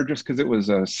Square just because it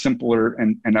was simpler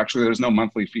and actually there's no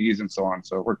monthly fees and so on.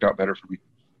 So it worked out better for me.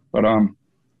 But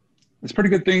it's pretty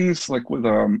good things like with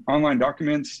online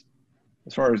documents,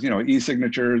 as far as, you know,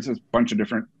 e-signatures, there's a bunch of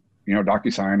different, you know,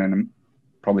 DocuSign and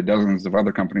probably dozens of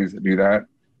other companies that do that.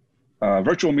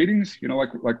 Virtual meetings, you know,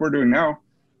 like we're doing now.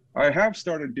 I have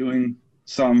started doing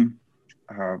some,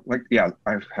 I have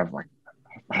like,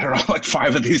 I don't know, like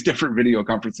 5 of these different video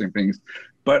conferencing things.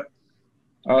 But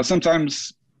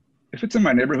sometimes if it's in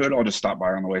my neighborhood, I'll just stop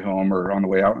by on the way home or on the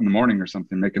way out in the morning or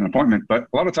something, make an appointment. But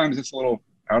a lot of times it's a little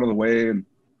out of the way. And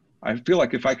I feel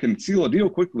like if I can seal a deal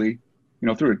quickly, you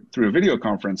know, through a video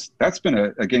conference, that's been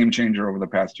a game changer over the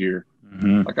past year.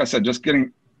 Like I said, just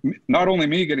not only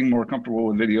me getting more comfortable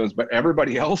with videos, but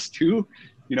everybody else too.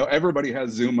 You know, everybody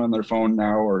has Zoom on their phone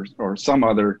now or some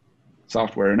other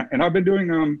software. And I've been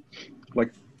doing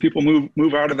like people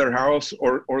move out of their house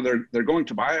or they're going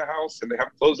to buy a house and they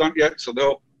haven't closed on it yet. So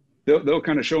they'll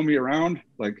kind of show me around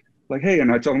like, hey,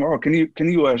 and I tell them, oh, can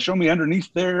you show me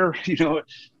underneath there? You know,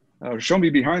 show me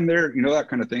behind there, you know, that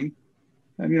kind of thing.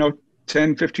 And, you know,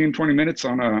 10, 15, 20 minutes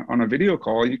on a video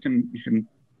call, you can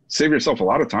save yourself a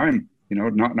lot of time, you know,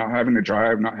 not having to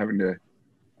drive, not having to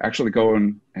actually go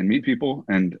and meet people.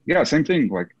 And yeah, same thing.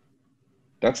 Like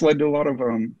that's led to a lot of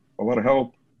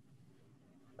help.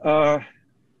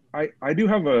 I do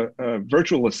have a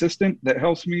virtual assistant that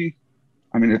helps me.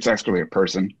 I mean, it's actually a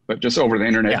person, but just over the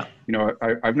internet. Yeah. You know,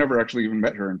 I've never actually even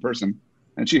met her in person,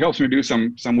 and she helps me do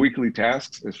some weekly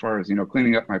tasks as far as, you know,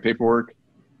 cleaning up my paperwork.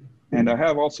 And I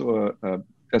have also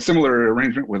a similar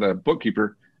arrangement with a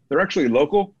bookkeeper. They're actually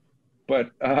local,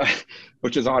 but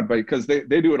which is odd because they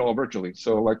do it all virtually.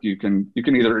 So like you can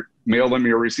either mail them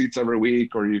your receipts every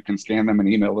week, or you can scan them and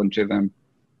email them to them.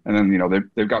 And then, you know,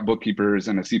 they've got bookkeepers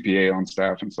and a CPA on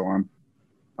staff and so on.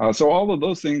 So all of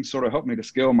those things sort of help me to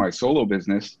scale my solo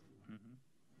business,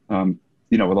 you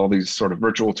know, with all these sort of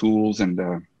virtual tools and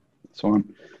so on.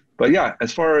 But yeah,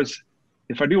 as far as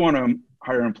if I do want to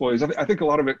hire employees, I think a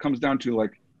lot of it comes down to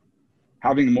like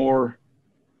having more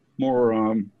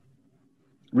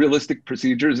realistic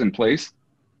procedures in place,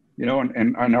 you know,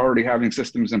 and already having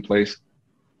systems in place.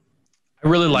 I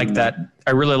really like that.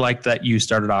 I really like that you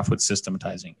started off with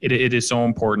systematizing. It is so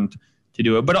important to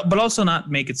do it, but also not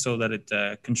make it so that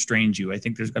it constrains you. I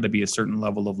think there's got to be a certain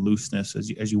level of looseness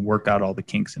as you work out all the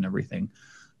kinks and everything.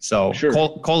 So sure.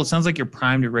 Cole, it sounds like you're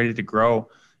primed and ready to grow.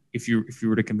 If you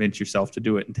were to convince yourself to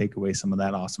do it and take away some of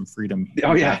that awesome freedom.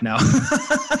 Oh yeah. Now.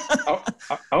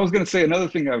 I was going to say another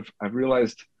thing I've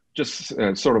realized, just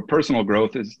sort of personal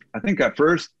growth, is I think at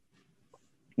first,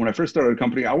 when I first started a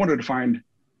company, I wanted to find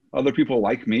other people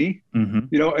like me,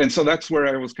 you know, and so that's where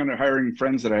I was kind of hiring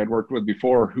friends that I had worked with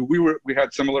before, who we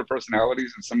had similar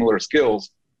personalities and similar skills.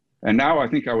 And now I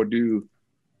think I would do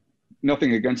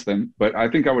nothing against them, but I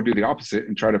think I would do the opposite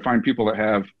and try to find people that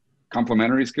have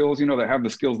complementary skills, you know, that have the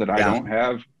skills that I don't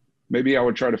have. Maybe I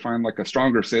would try to find like a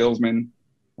stronger salesman,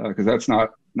 because that's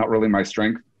not really my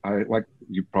strength. I, like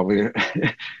you probably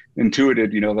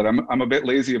intuited, you know, that I'm a bit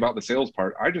lazy about the sales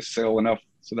part. I just sell enough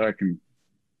so that I can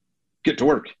get to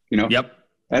work, you know? Yep.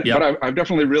 But I've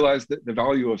definitely realized that the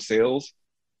value of sales,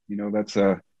 you know, that's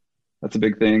a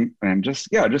big thing. And just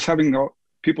having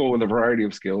people with a variety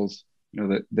of skills, you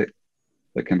know,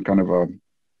 that can kind of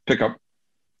pick up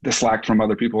the slack from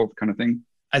other people, kind of thing.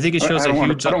 I think it shows I don't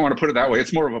want to put it that way.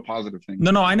 It's more of a positive thing.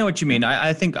 No, I know what you mean.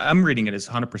 I think I'm reading it as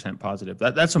 100% positive.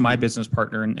 That's what my business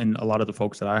partner and a lot of the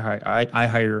folks that I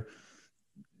hire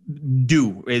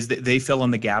do, is that they fill in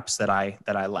the gaps that I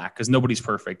lack, because nobody's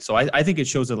perfect. So I think it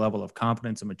shows a level of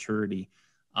confidence and maturity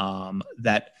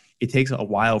that it takes a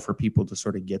while for people to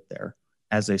sort of get there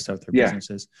as they start their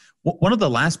businesses. One of the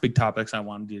last big topics I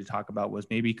wanted you to talk about was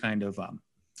maybe kind of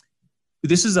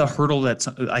this is a hurdle that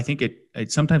I think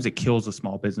it sometimes it kills the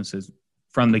small businesses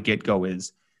from the get-go,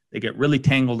 is they get really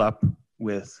tangled up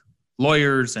with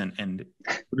lawyers and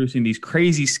producing these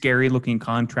crazy, scary looking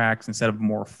contracts instead of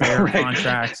more fair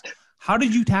contracts. How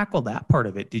did you tackle that part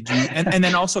of it? Did you, and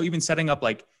then also even setting up,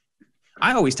 like,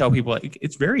 I always tell people, like,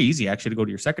 it's very easy actually to go to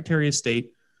your Secretary of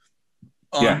State,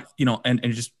 you know, and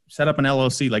just set up an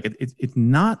LLC. Like it's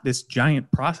not this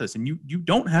giant process, and you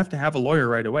don't have to have a lawyer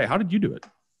right away. How did you do it?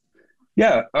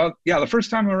 Yeah. The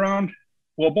first time around,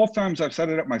 well, both times I've set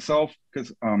it up myself,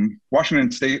 because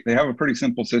Washington State, they have a pretty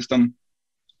simple system.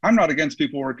 I'm not against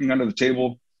people working under the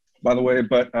table, by the way,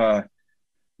 but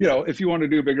you know, if you want to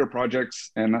do bigger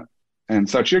projects and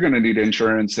such, you're going to need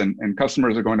insurance, and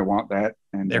customers are going to want that,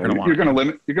 and you're going to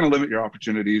limit your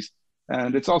opportunities.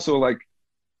 And it's also like,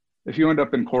 if you end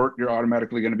up in court, you're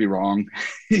automatically going to be wrong,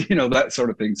 you know, that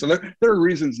sort of thing. So there are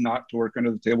reasons not to work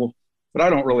under the table, but I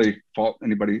don't really fault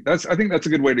anybody. I think that's a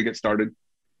good way to get started.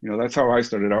 You know, that's how I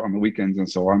started out on the weekends and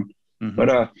so on. But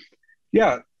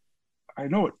I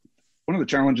know it. One of the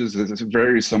challenges is it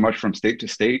varies so much from state to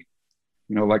state.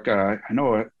 You know, like I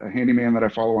know a handyman that I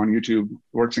follow on YouTube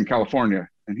works in California,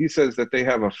 and he says that they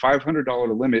have a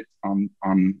 $500 limit on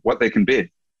what they can bid,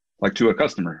 like, to a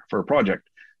customer for a project.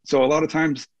 So a lot of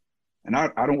times, and I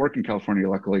don't work in California,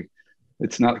 luckily,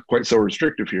 it's not quite so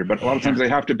restrictive here, but a lot of times they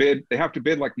have to bid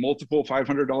like multiple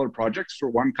 $500 projects for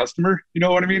one customer. You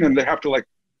know what I mean? And they have to like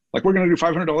we're going to do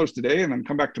 $500 today, and then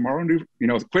come back tomorrow and do, you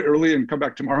know, quit early and come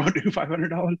back tomorrow and do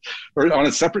 $500, or on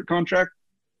a separate contract.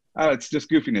 It's just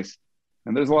goofiness.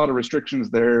 And there's a lot of restrictions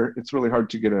there. It's really hard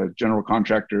to get a general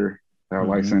contractor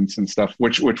license and stuff,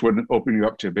 which would open you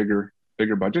up to bigger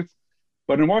budgets.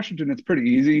 But in Washington, it's pretty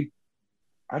easy.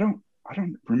 I don't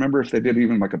remember if they did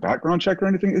even like a background check or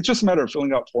anything. It's just a matter of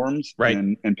filling out forms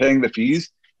and paying the fees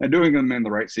and doing them in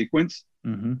the right sequence.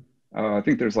 I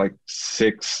think there's like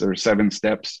 6 or 7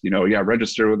 steps, you know.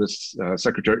 Register with this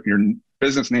secretary, your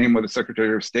business name with the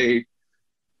Secretary of State.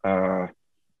 I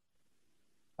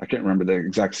can't remember the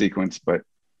exact sequence, but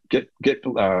get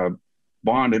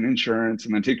bond and insurance,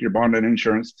 and then take your bond and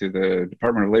insurance to the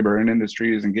Department of Labor and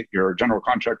Industries and get your general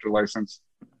contractor license.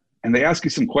 And they ask you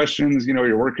some questions, you know,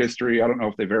 your work history. I don't know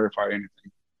if they verify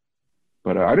anything,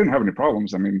 but I didn't have any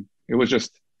problems. I mean, it was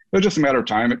just a matter of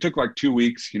time. It took like 2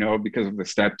 weeks, you know, because of the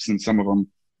steps, and some of them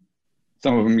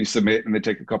you submit and they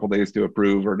take a couple of days to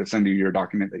approve or to send you your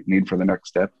document that you need for the next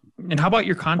step. And how about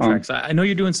your contracts? I know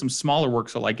you're doing some smaller work.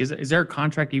 So like, is there a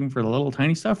contract even for the little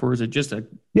tiny stuff, or is it just a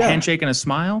handshake and a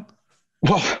smile?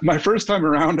 Well, my first time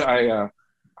around, I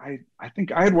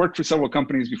think I had worked for several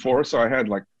companies before, so I had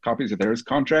like copies of theirs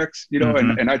contracts, you know,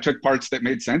 and I took parts that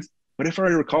made sense. But if I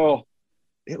recall,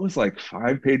 it was like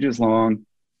 5 pages long.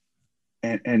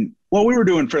 And well, we were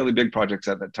doing fairly big projects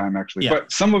at that time, actually,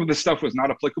 but some of the stuff was not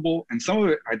applicable, and some of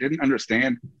it I didn't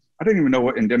understand. I didn't even know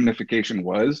what indemnification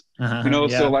was, you know.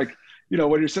 So like, you know,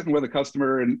 when you're sitting with a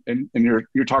customer and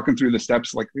you're talking through the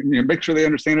steps, like, you know, make sure they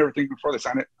understand everything before they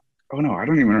sign it. oh no, I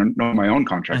don't even know my own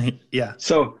contract. Yeah.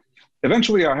 So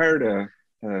eventually I hired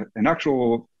an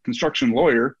actual construction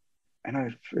lawyer.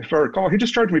 And if I recall, he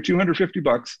just charged me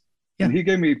 $250, Yeah. and he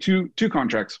gave me two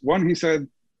contracts. One, he said,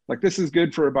 like, this is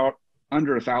good for about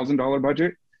under $1,000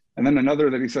 budget. And then another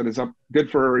that he said is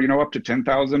good for, up to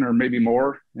 10,000 or maybe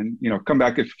more. And, come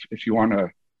back if you want to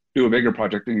do a bigger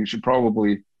project. And you should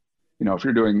probably, if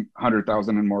you're doing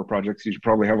 100,000 and more projects, you should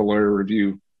probably have a lawyer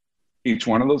review each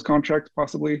one of those contracts,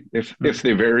 possibly, if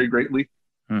they vary greatly.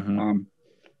 Mm-hmm.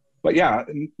 But yeah,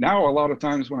 now a lot of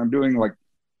times when I'm doing like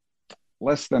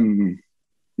less than,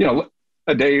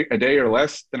 a day or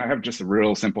less, then I have just a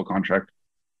real simple contract.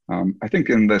 I think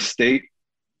in the state,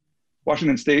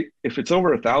 Washington State, if it's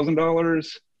over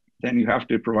 $1,000, then you have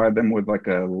to provide them with like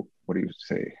what do you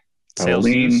say? Sales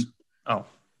lien. dues?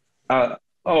 Like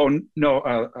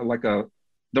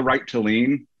the right to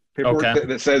lien paperwork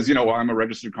that says, well, I'm a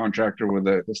registered contractor with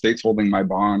the state's holding my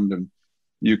bond, and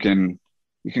you can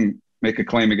make a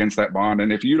claim against that bond.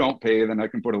 And if you don't pay, then I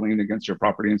can put a lien against your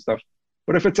property and stuff.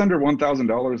 But if it's under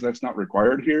 $1,000, that's not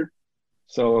required here.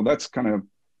 So that's kind of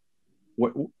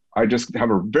what I just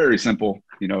have a very simple,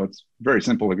 it's very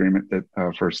simple agreement that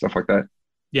for stuff like that.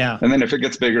 Yeah. And then if it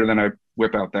gets bigger, then I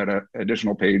whip out that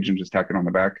additional page and just tack it on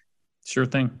the back. Sure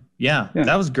thing. Yeah,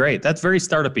 that was great. That's very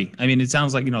startup-y. I mean, it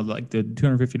sounds like, like the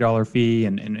 $250 fee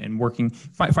and working,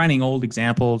 finding old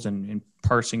examples and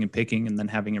parsing and picking and then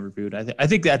having it reviewed. I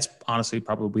think that's honestly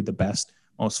probably the best,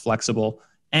 most flexible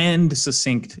and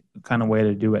succinct kind of way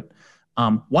to do it.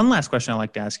 One last question I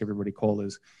like to ask everybody, Cole,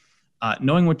 is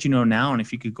knowing what you know now, and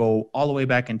if you could go all the way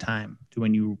back in time to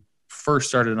when you first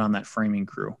started on that framing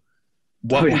crew,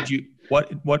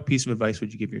 what piece of advice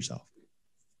would you give yourself?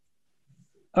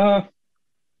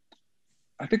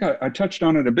 I think I touched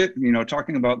on it a bit,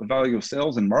 talking about the value of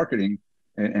sales and marketing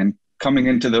and coming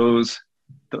into those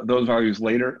values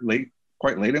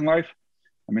quite late in life.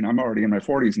 I mean, I'm already in my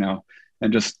 40s now,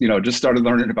 and just started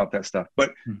learning about that stuff.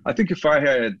 But I think if I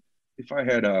had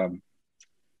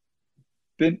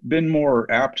been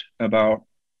more apt about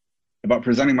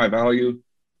presenting my value,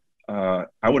 I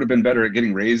would have been better at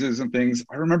getting raises and things.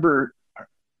 I remember,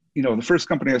 the first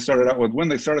company I started out with, when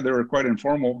they started, they were quite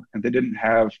informal, and they didn't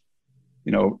have,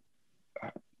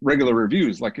 regular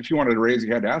reviews. Like if you wanted a raise,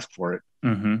 you had to ask for it.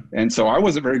 Mm-hmm. And so I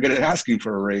wasn't very good at asking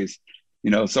for a raise,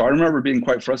 so I remember being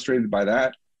quite frustrated by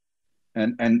that.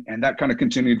 And that kind of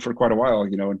continued for quite a while,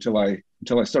 until I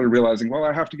started realizing, well,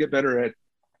 I have to get better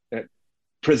at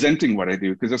presenting what I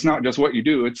do, because it's not just what you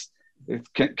do, it's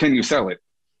can you sell it?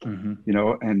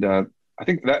 Mm-hmm. And I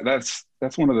think that's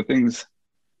one of the things.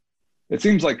 It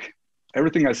seems like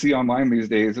everything I see online these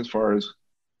days, as far as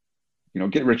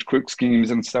get rich quick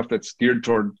schemes and stuff that's geared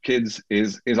toward kids,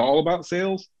 is all about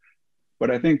sales.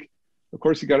 But I think, of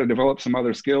course, you got to develop some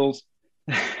other skills,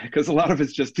 because a lot of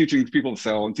it's just teaching people to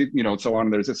sell and so on.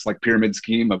 There's this like pyramid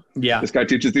scheme of this guy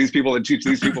teaches these people that teach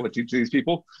these people that teach these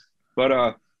people. But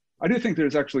I do think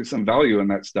there's actually some value in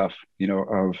that stuff,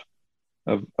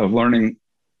 of learning,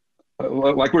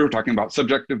 like we were talking about,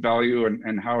 subjective value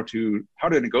and how to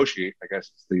negotiate, I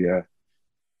guess is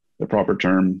the proper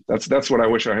term. That's what I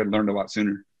wish I had learned a lot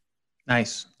sooner.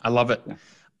 Nice. I love it.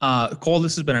 Yeah. Cole,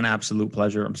 this has been an absolute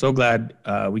pleasure. I'm so glad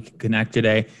we could connect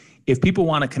today. If people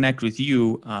want to connect with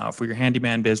you for your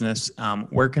handyman business,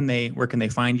 where can they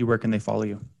find you? Where can they follow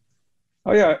you?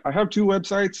 Oh yeah, I have two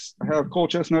websites. I have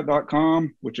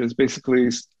colechestnut.com, which is basically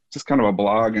just kind of a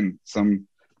blog and some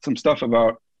stuff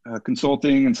about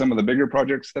consulting and some of the bigger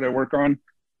projects that I work on.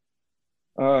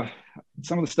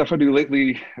 Some of the stuff I do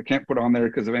lately, I can't put on there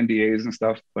because of NDAs and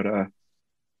stuff, but I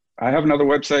have another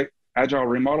website,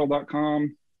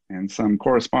 agileremodel.com, and some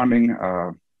corresponding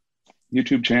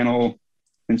YouTube channel,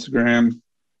 Instagram.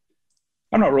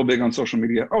 I'm not real big on social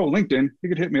media. Oh, LinkedIn. You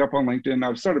could hit me up on LinkedIn.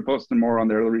 I've started posting more on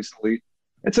there recently.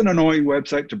 It's an annoying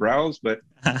website to browse, but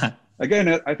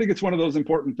again, I think it's one of those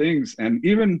important things. And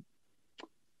even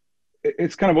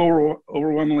it's kind of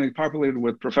overwhelmingly populated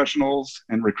with professionals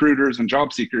and recruiters and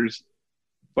job seekers.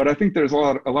 But I think there's a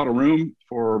lot of room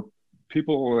for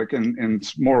people like in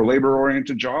more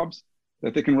labor-oriented jobs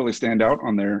that they can really stand out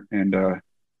on there and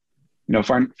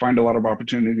find a lot of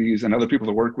opportunities and other people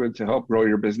to work with to help grow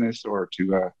your business, or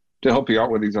to help you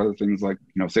out with these other things like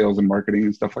sales and marketing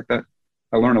and stuff like that.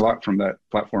 I learn a lot from that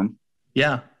platform.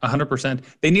 Yeah, 100%.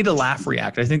 They need a laugh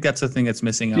react. I think that's the thing that's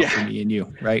missing out for me and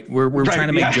you, right? We're right, trying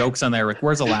to make jokes on there. Like,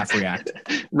 where's a laugh react?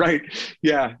 Right.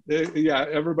 Yeah. Yeah.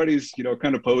 Everybody's,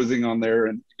 kind of posing on there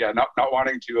and not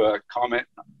wanting to comment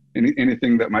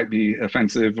anything that might be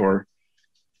offensive or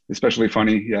especially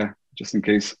funny. Yeah. Just in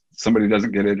case somebody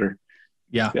doesn't get it or.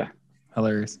 Yeah.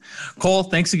 Hilarious. Cole,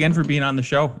 thanks again for being on the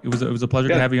show. It was a pleasure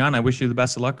to have you on. I wish you the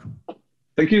best of luck.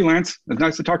 Thank you, Lance. It's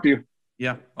nice to talk to you.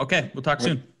 Yeah. Okay. We'll talk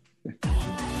soon.